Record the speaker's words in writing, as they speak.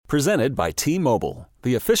Presented by T-Mobile,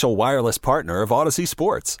 the official wireless partner of Odyssey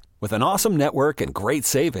Sports. With an awesome network and great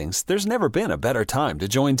savings, there's never been a better time to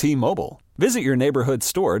join T-Mobile. Visit your neighborhood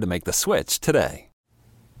store to make the switch today.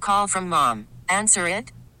 Call from mom. Answer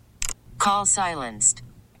it. Call silenced.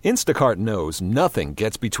 Instacart knows nothing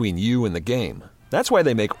gets between you and the game. That's why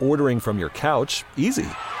they make ordering from your couch easy.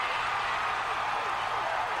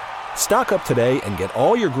 Stock up today and get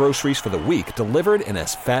all your groceries for the week delivered in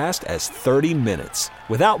as fast as 30 minutes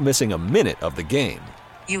without missing a minute of the game.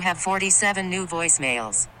 You have 47 new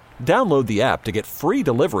voicemails. Download the app to get free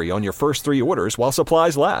delivery on your first 3 orders while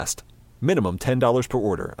supplies last. Minimum $10 per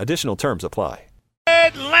order. Additional terms apply.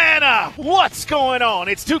 Atlanta, what's going on?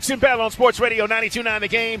 It's Dukes and Bell on Sports Radio 92.9 The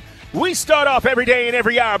Game. We start off every day and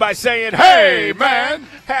every hour by saying, hey, man,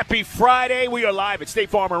 happy Friday. We are live at State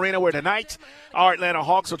Farm Arena where tonight our Atlanta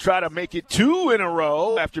Hawks will try to make it 2 in a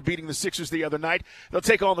row after beating the Sixers the other night. They'll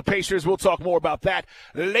take on the Pacers. We'll talk more about that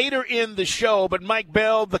later in the show. But Mike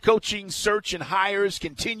Bell, the coaching search and hires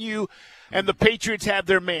continue, and the Patriots have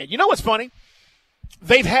their man. You know what's funny?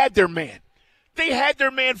 They've had their man. They had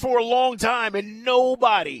their man for a long time, and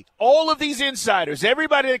nobody, all of these insiders,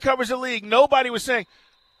 everybody that covers the league, nobody was saying,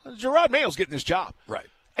 Gerard Mayo's getting this job. Right.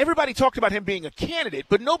 Everybody talked about him being a candidate,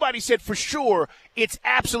 but nobody said for sure it's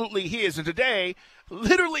absolutely his. And today,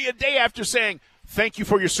 literally a day after saying, thank you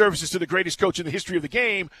for your services to the greatest coach in the history of the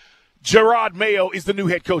game, Gerard Mayo is the new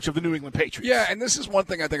head coach of the New England Patriots. Yeah, and this is one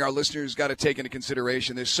thing I think our listeners got to take into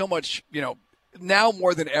consideration. There's so much, now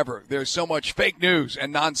more than ever, there's so much fake news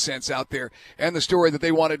and nonsense out there. And the story that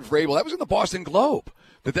they wanted Vrabel, that was in the Boston Globe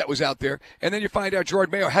that was out there. And then you find out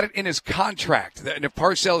Gerard Mayo had it in his contract that if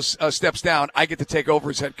Parcells steps down, I get to take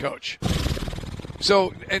over as head coach.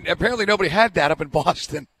 So, and apparently nobody had that up in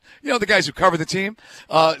Boston. The guys who cover the team.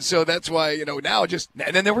 So that's why, now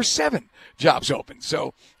and then there were 7 jobs open.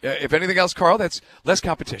 So if anything else, Carl, that's less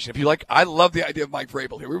competition. If you like, I love the idea of Mike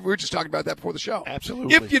Vrabel here. We were just talking about that before the show.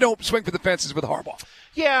 Absolutely. If you don't swing for the fences with Harbaugh.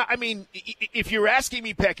 Yeah, I mean, if you're asking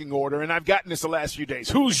me pecking order, and I've gotten this the last few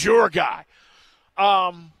days, who's your guy?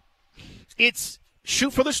 It's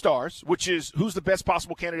shoot for the stars, which is who's the best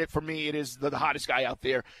possible candidate for me. It is the hottest guy out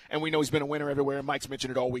there, and we know he's been a winner everywhere, and Mike's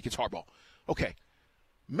mentioned it all week. It's Harbaugh. Okay.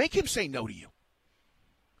 Make him say no to you.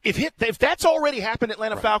 If that's already happened,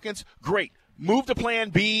 Atlanta Falcons, great. Move to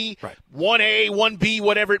plan B, 1A, 1B,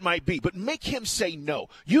 whatever it might be. But make him say no.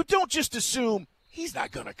 You don't just assume he's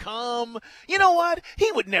not going to come. You know what?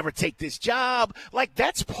 He would never take this job. Like,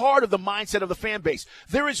 that's part of the mindset of the fan base.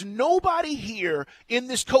 There is nobody here in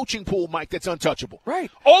this coaching pool, Mike, that's untouchable.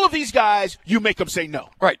 Right. All of these guys, you make them say no.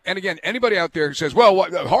 Right. And again, anybody out there who says, well,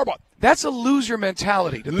 Harbaugh, that's a loser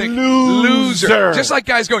mentality. To think Loser. Just like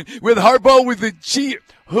guys going, with Harbaugh with the cheat.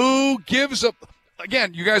 Who gives a...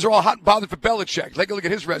 Again, you guys are all hot and bothered for Belichick. Take a look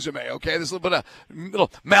at his resume, okay? There's a little bit of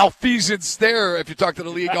little malfeasance there if you talk to the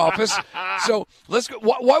league office. So let's go.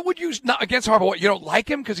 Why would you not against Harbaugh? You don't like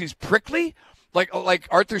him because he's prickly, like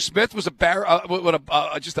Arthur Smith was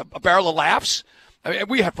just a barrel of laughs. I mean,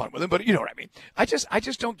 we had fun with him, but you know what I mean. I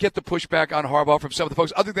just don't get the pushback on Harbaugh from some of the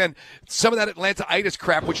folks, other than some of that Atlanta-itis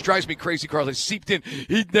crap, which drives me crazy. Carl has seeped in.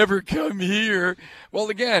 He'd never come here. Well,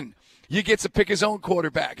 again. He gets to pick his own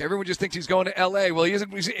quarterback. Everyone just thinks he's going to L.A. Well, he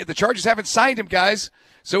isn't. The Chargers haven't signed him, guys,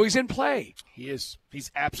 so he's in play. He is.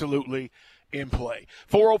 He's absolutely in play.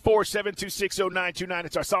 404-726-0929.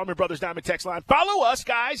 It's our Solomon Brothers Diamond text line. Follow us,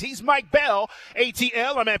 guys. He's Mike Bell,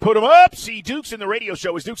 ATL. I'm at Put 'em Up. See Dukes in the radio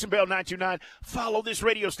show. Is Dukes and Bell 929. Follow this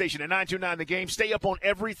radio station at 929 The Game. Stay up on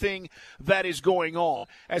everything that is going on.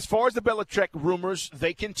 As far as the Belichick rumors,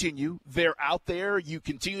 they continue. They're out there. You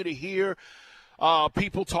continue to hear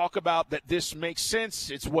people talk about that this makes sense.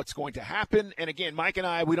 It's what's going to happen. And, again, Mike and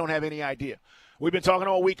I, we don't have any idea. We've been talking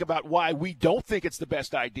all week about why we don't think it's the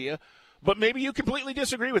best idea. But maybe you completely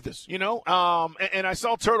disagree with this, And I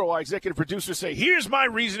saw Turtle, our executive producer, say, here's my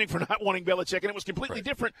reasoning for not wanting Belichick. And it was completely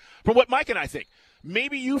different from what Mike and I think.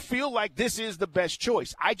 Maybe you feel like this is the best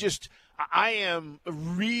choice. I am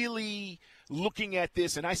really looking at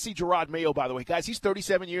this, and I see Gerard Mayo, by the way. Guys, he's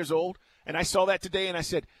 37 years old. And I saw that today, and I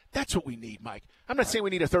said, that's what we need, Mike. I'm not saying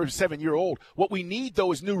we need a 37-year-old. What we need,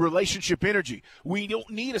 though, is new relationship energy. We don't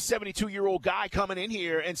need a 72-year-old guy coming in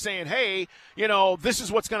here and saying, hey, this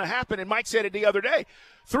is what's going to happen. And Mike said it the other day.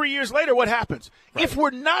 3 years later, what happens? Right. If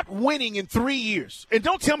we're not winning in 3 years, and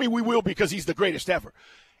don't tell me we will because he's the greatest ever.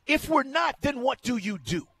 If we're not, then what do you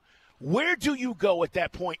do? Where do you go at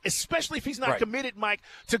that point, especially if he's not committed, Mike,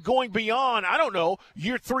 to going beyond, I don't know,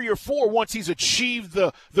 year 3 or 4 once he's achieved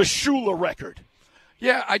the Shula record?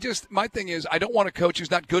 Yeah, my thing is I don't want a coach who's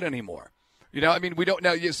not good anymore. You know, I mean, we don't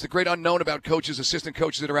know. It's the great unknown about coaches, assistant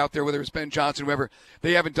coaches that are out there, whether it's Ben Johnson, whoever.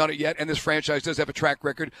 They haven't done it yet, and this franchise does have a track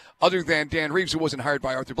record, other than Dan Reeves, who wasn't hired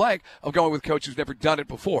by Arthur Blank, of going with coaches who've never done it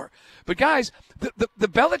before. But, guys, the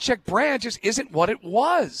Belichick brand just isn't what it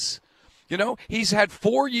was. You know, he's had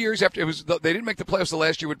 4 years after they didn't make the playoffs the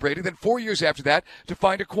last year with Brady, then 4 years after that to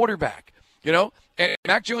find a quarterback. You know, and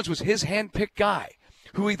Mac Jones was his hand-picked guy,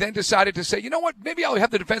 who he then decided to say, you know what, maybe I'll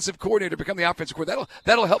have the defensive coordinator become the offensive coordinator.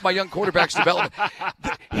 That'll help my young quarterback's development.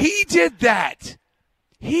 He did that.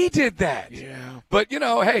 Yeah. But, you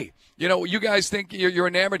know, hey, you know, you guys think you're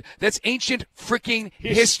enamored. That's ancient freaking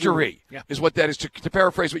history yeah. is what that is, to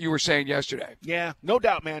paraphrase what you were saying yesterday. Yeah, no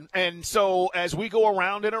doubt, man. And so as we go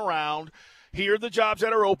around and around, here are the jobs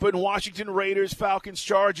that are open: Washington Raiders, Falcons,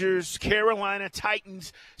 Chargers, Carolina,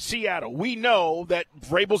 Titans, Seattle. We know that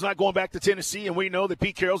Vrabel's not going back to Tennessee, and we know that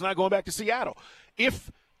Pete Carroll's not going back to Seattle.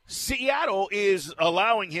 If Seattle is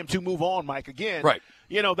allowing him to move on, Mike, again, right.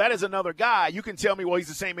 You know, that is another guy. You can tell me, well, he's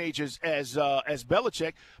the same age as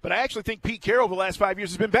Belichick, but I actually think Pete Carroll over the last 5 years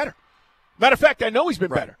has been better. Matter of fact, I know he's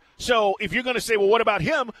been better. So if you're going to say, well, what about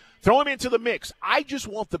him? Throw him into the mix. I just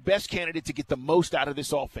want the best candidate to get the most out of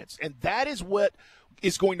this offense, and that is what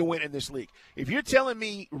is going to win in this league. If you're telling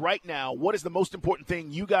me right now what is the most important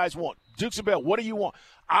thing you guys want, Dukes and Bell, what do you want?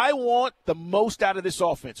 I want the most out of this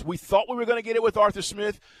offense. We thought we were going to get it with Arthur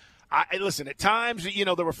Smith. Listen, at times, you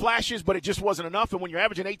know, there were flashes, but it just wasn't enough. And when you're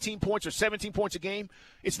averaging 18 points or 17 points a game,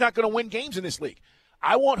 it's not going to win games in this league.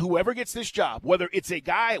 I want whoever gets this job, whether it's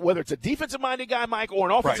a defensive-minded guy, Mike, or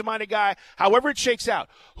an offensive-minded guy, however it shakes out,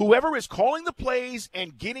 whoever is calling the plays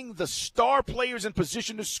and getting the star players in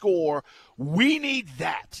position to score, we need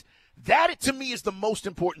that. That, to me, is the most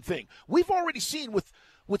important thing. We've already seen with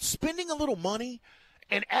spending a little money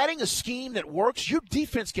and adding a scheme that works, your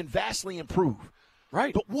defense can vastly improve.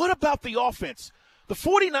 Right. But what about the offense? The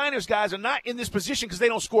 49ers guys are not in this position because they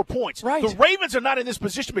don't score points. Right. The Ravens are not in this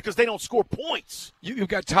position because they don't score points. You've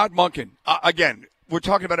got Todd Monken. Again, we're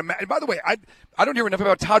talking about and by the way, I don't hear enough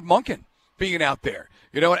about Todd Monken being out there.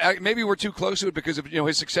 You know, maybe we're too close to it because of, you know,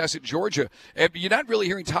 his success at Georgia. You're not really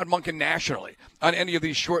hearing Todd Monken nationally on any of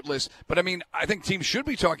these short lists. But, I mean, I think teams should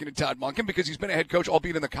be talking to Todd Monken because he's been a head coach,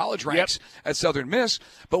 albeit in the college ranks at Southern Miss.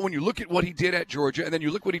 But when you look at what he did at Georgia and then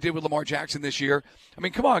you look what he did with Lamar Jackson this year, I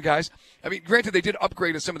mean, come on, guys. I mean, granted, they did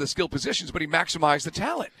upgrade in some of the skill positions, but he maximized the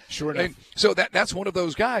talent. Sure enough. And so that's one of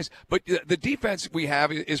those guys. But the defense we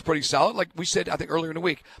have is pretty solid. Like we said, I think, earlier in the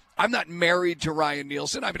week, I'm not married to Ryan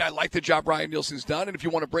Nielsen. I mean, I like the job Ryan Nielsen's done. And if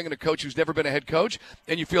you want to bring in a coach who's never been a head coach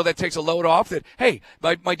and you feel that takes a load off, that, hey,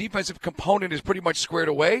 my defensive component is pretty much squared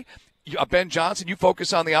away, Ben Johnson, you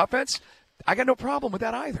focus on the offense, I got no problem with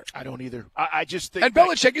that either. I don't either. I just think. And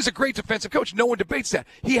Belichick is a great defensive coach. No one debates that.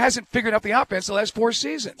 He hasn't figured out the offense the last 4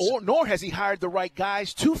 seasons. Nor has he hired the right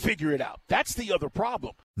guys to figure it out. That's the other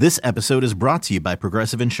problem. This episode is brought to you by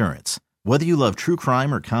Progressive Insurance. Whether you love true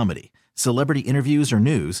crime or comedy, celebrity interviews or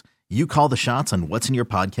news, you call the shots on what's in your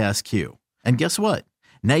podcast queue. And guess what?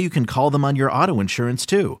 Now you can call them on your auto insurance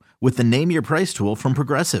too with the Name Your Price tool from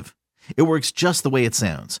Progressive. It works just the way it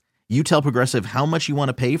sounds. You tell Progressive how much you want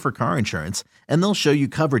to pay for car insurance, and they'll show you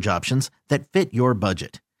coverage options that fit your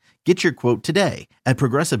budget. Get your quote today at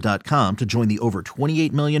Progressive.com to join the over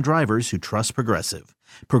 28 million drivers who trust Progressive.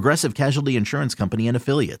 Progressive Casualty Insurance Company and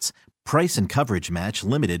Affiliates. Price and coverage match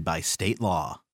limited by state law.